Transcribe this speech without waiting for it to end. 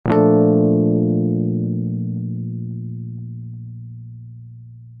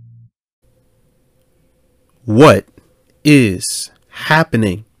What is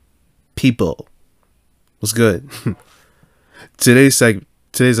happening, people? What's good? Today's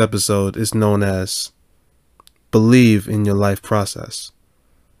episode is known as Believe in Your Life Process.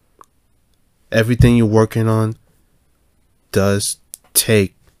 Everything you're working on does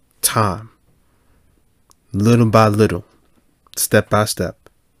take time. Little by little, step by step.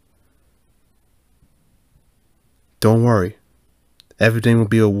 Don't worry. Everything will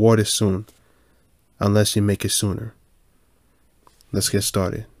be awarded soon. Unless you make it sooner. Let's get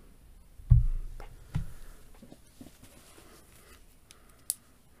started.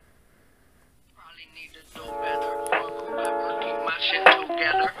 Probably need to do better. Keep my shit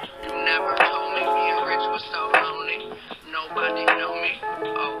together. You never told me being rich was so lonely. Nobody know me.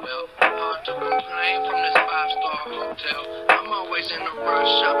 Oh well, hard to complain from this 5-star hotel. I'm always in a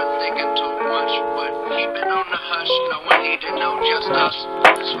rush. I've been thinking too much, but keep it on the hush. No one need to know, just us.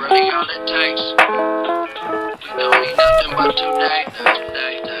 It's really all it takes. We don't need nothing but today.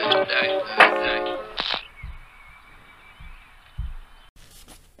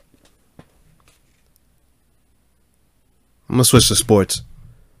 I'm gonna switch to sports.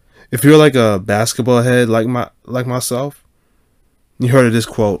 If you're like a basketball head like myself, you heard of this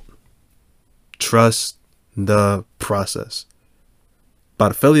quote: "Trust the process." By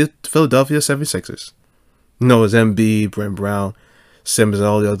the Philadelphia 76ers. You know, it's Embiid, Brent Brown, Simmons, and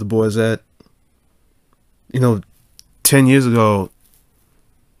all the other boys that, 10 years ago,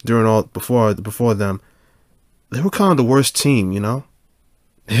 before them, they were kind of the worst team,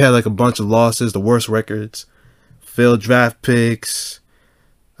 They had like a bunch of losses, the worst records, failed draft picks,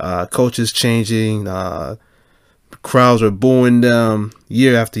 coaches changing, crowds were booing them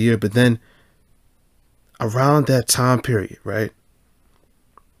year after year. But then around that time period, right,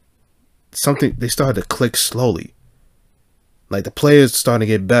 they started to click slowly. Like the players starting to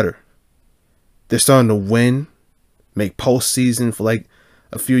get better. They're starting to win, make postseason for like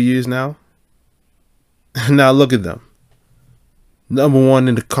a few years now. Now look at them. Number one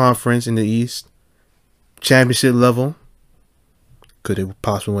in the conference in the East. Championship level. Could they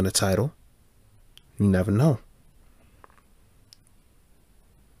possibly win a title? You never know.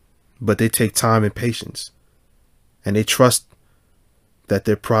 But they take time and patience. And they trust that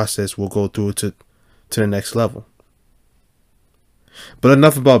their process will go through to the next level. But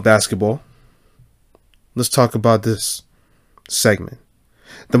enough about basketball. Let's talk about this segment.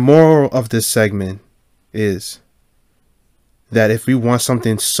 The moral of this segment is that if we want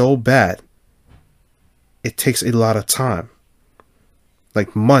something so bad, it takes a lot of time.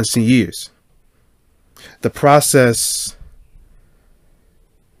 Like months and years. The process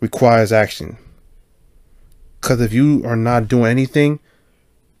requires action. Because if you are not doing anything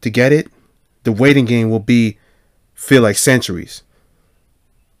to get it, the waiting game will feel like centuries.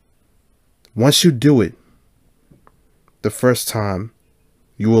 Once you do it, the first time,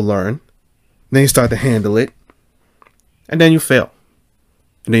 you will learn. Then you start to handle it. And then you fail.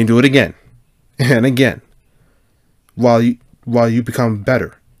 And then you do it again. And again. While you become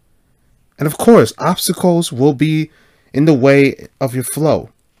better. And of course, obstacles will be in the way of your flow.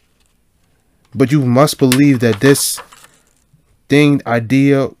 But you must believe that this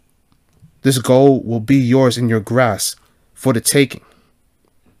idea, this goal will be yours in your grasp for the taking.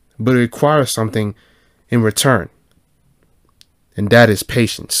 But it requires something in return. And that is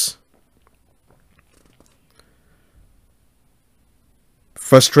patience.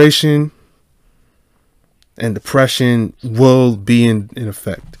 Frustration and depression will be in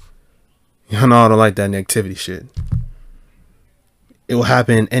effect. I don't like that negativity shit. It will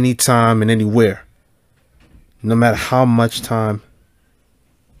happen anytime and anywhere. No matter how much time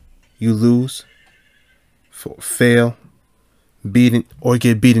you lose, fail, or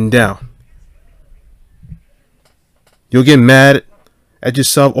get beaten down. You'll get mad at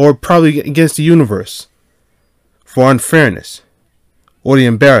yourself or probably against the universe for unfairness or the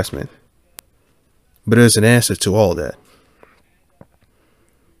embarrassment. But there's an answer to all that.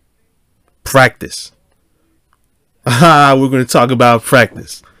 Practice. We're going to talk about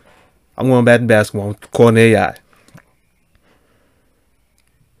practice. I'm going back to basketball. I'm calling AI.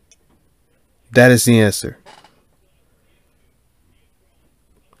 That is the answer.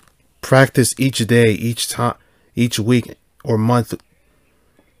 Practice each day, each time, each week or month.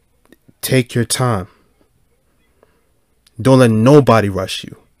 Take your time. Don't let nobody rush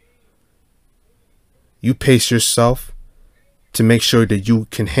you. You pace yourself to make sure that you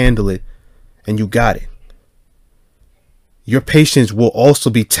can handle it and you got it. Your patience will also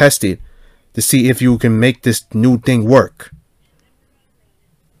be tested to see if you can make this new thing work.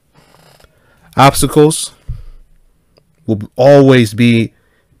 Obstacles will always be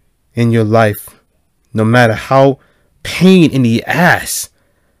in your life No matter how pain in the ass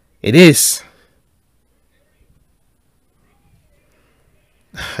it is.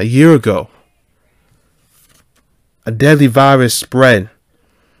 A year ago, a deadly virus spread,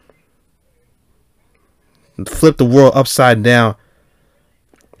 flipped the world upside down.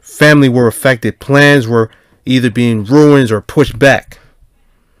 Family were affected. Plans were either being ruined or pushed back.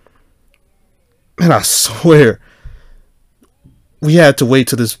 And I swear, we had to wait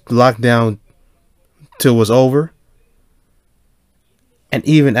till this lockdown till it was over. And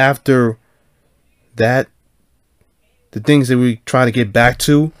even after that, the things that we try to get back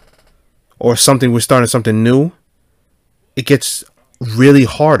to, or something, we're starting something new, it gets really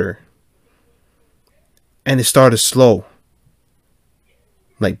harder. And it started slow,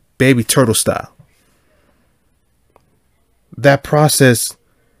 like baby turtle style. That process,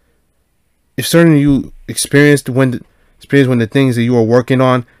 if certain you experienced when the things that you are working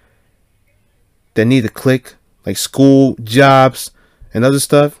on that need to click, like school, jobs, and other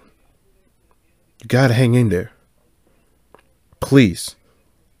stuff, you gotta hang in there. Please.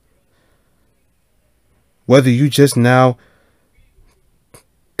 Whether you just now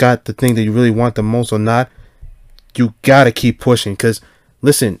got the thing that you really want the most or not, you gotta keep pushing. Because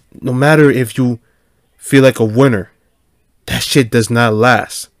listen, no matter if you feel like a winner, that shit does not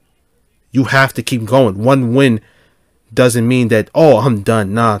last. You have to keep going. One win doesn't mean that, oh, I'm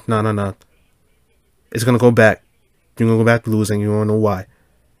done. Nah. It's gonna go back. You're gonna go back to losing. You don't know why.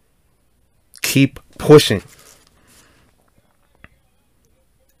 Keep pushing.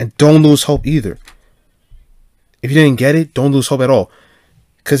 And don't lose hope either. If you didn't get it, don't lose hope at all.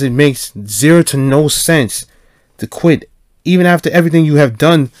 Because it makes zero to no sense to quit. Even after everything you have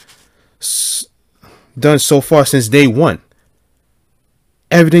done so far since day one.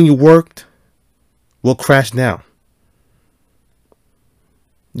 Everything you worked will crash down.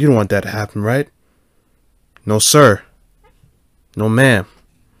 You don't want that to happen, right? No, sir. No, ma'am.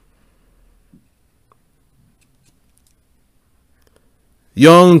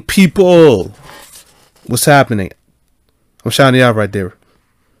 Young people, what's happening? I'm shouting you out right there.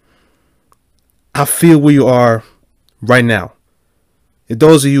 I feel where you are right now. If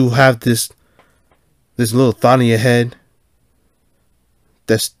those of you who have this little thought in your head,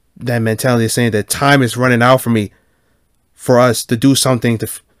 that mentality is saying that time is running out for us to do something,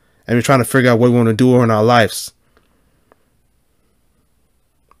 and we're trying to figure out what we want to do in our lives.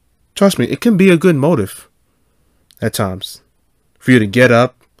 Trust me, it can be a good motive at times for you to get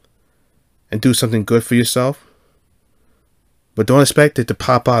up and do something good for yourself. But don't expect it to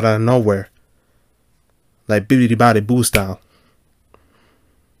pop out of nowhere, like Bibbidi Bobbidi Boo style,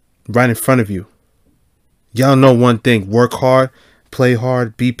 right in front of you. Y'all know one thing: work hard, play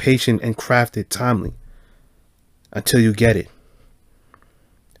hard, be patient, and craft it timely until you get it.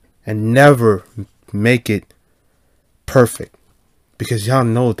 And never make it perfect, because y'all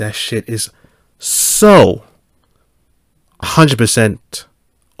know that shit is so 100%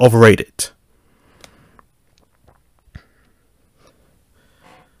 overrated.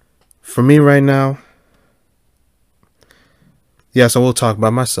 For me right now, yes, I will talk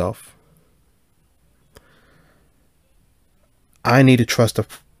about myself. I need to trust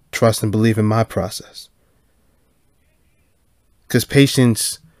and believe in my process. Because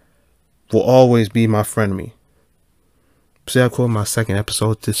patience will always be my frenemy. See, I call my second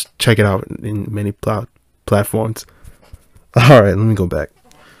episode. Just check it out in many platforms. Alright, let me go back.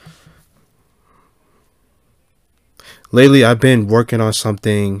 Lately, I've been working on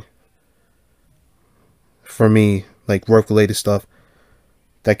something for me, like work-related stuff,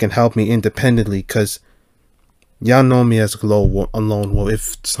 that can help me independently. Because y'all know me as a lone wolf.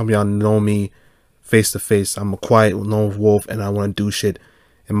 If some of y'all know me face to face, I'm a quiet lone wolf, and I want to do shit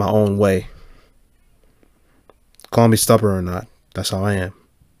in my own way. Call me stubborn or not, that's how I am.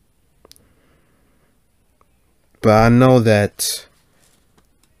 But I know that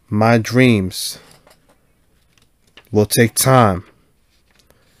my dreams will take time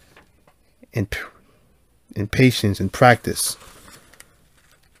and patience and practice,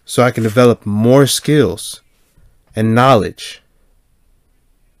 so I can develop more skills and knowledge.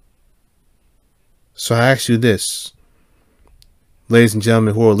 So I ask you this, ladies and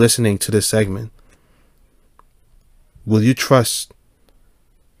gentlemen who are listening to this segment: will you trust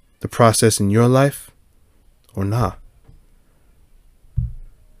the process in your life or not?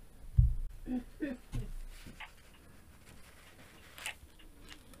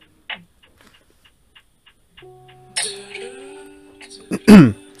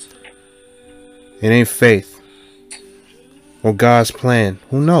 It ain't faith or God's plan.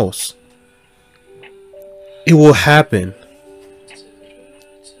 Who knows? It will happen.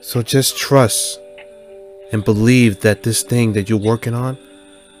 So just trust and believe that this thing that you're working on,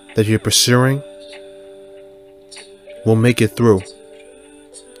 that you're pursuing, will make it through.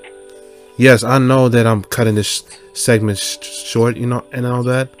 Yes, I know that I'm cutting this segment short, and all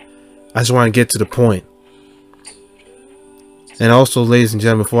that. I just want to get to the point. And also, ladies and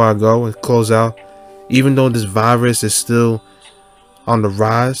gentlemen, before I go and close out, even though this virus is still on the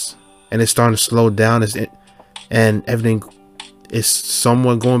rise and it's starting to slow down, and everything is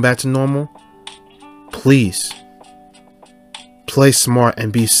somewhat going back to normal, please play smart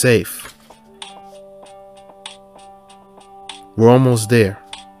and be safe. We're almost there.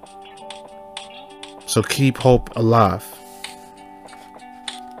 So keep hope alive.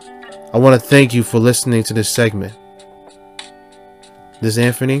 I want to thank you for listening to this segment. This is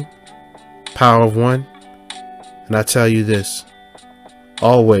Anthony, Power of One, and I tell you this: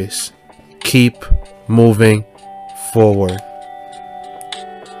 always keep moving forward.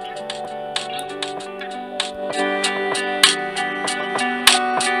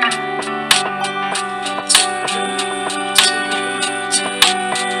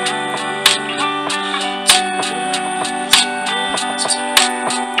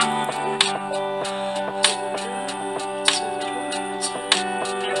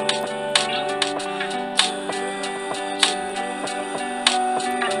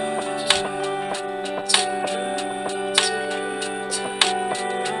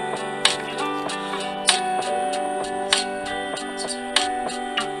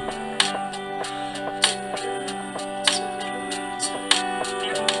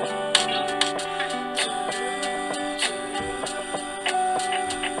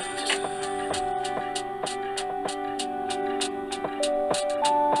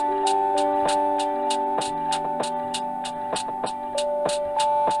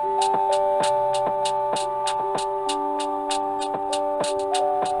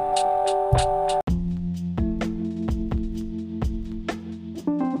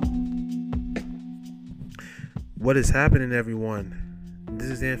 What is happening, everyone? This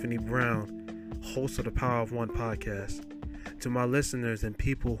is Anthony Brown, host of the Power of One podcast. To my listeners and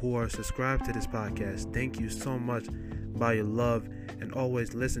people who are subscribed to this podcast, thank you so much by your love and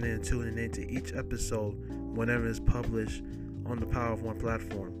always listening and tuning into each episode whenever it's published on the Power of One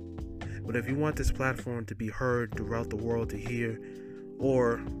platform. But if you want this platform to be heard throughout the world to hear,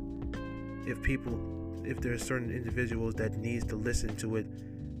 or if there are certain individuals that needs to listen to it,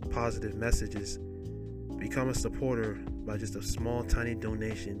 positive messages, become a supporter by just a small, tiny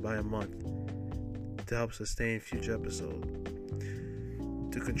donation by a month to help sustain future episodes.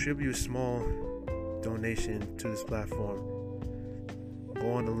 To contribute a small donation to this platform,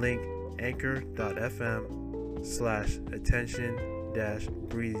 go on the link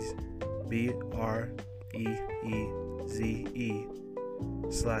anchor.fm/attention-breeze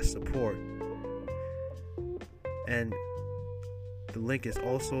BREEZE/support. And the link is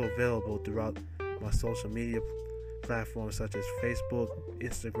also available throughout my social media platforms such as Facebook,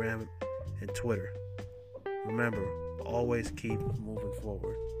 Instagram, and Twitter. Remember, always keep moving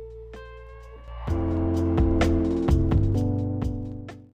forward.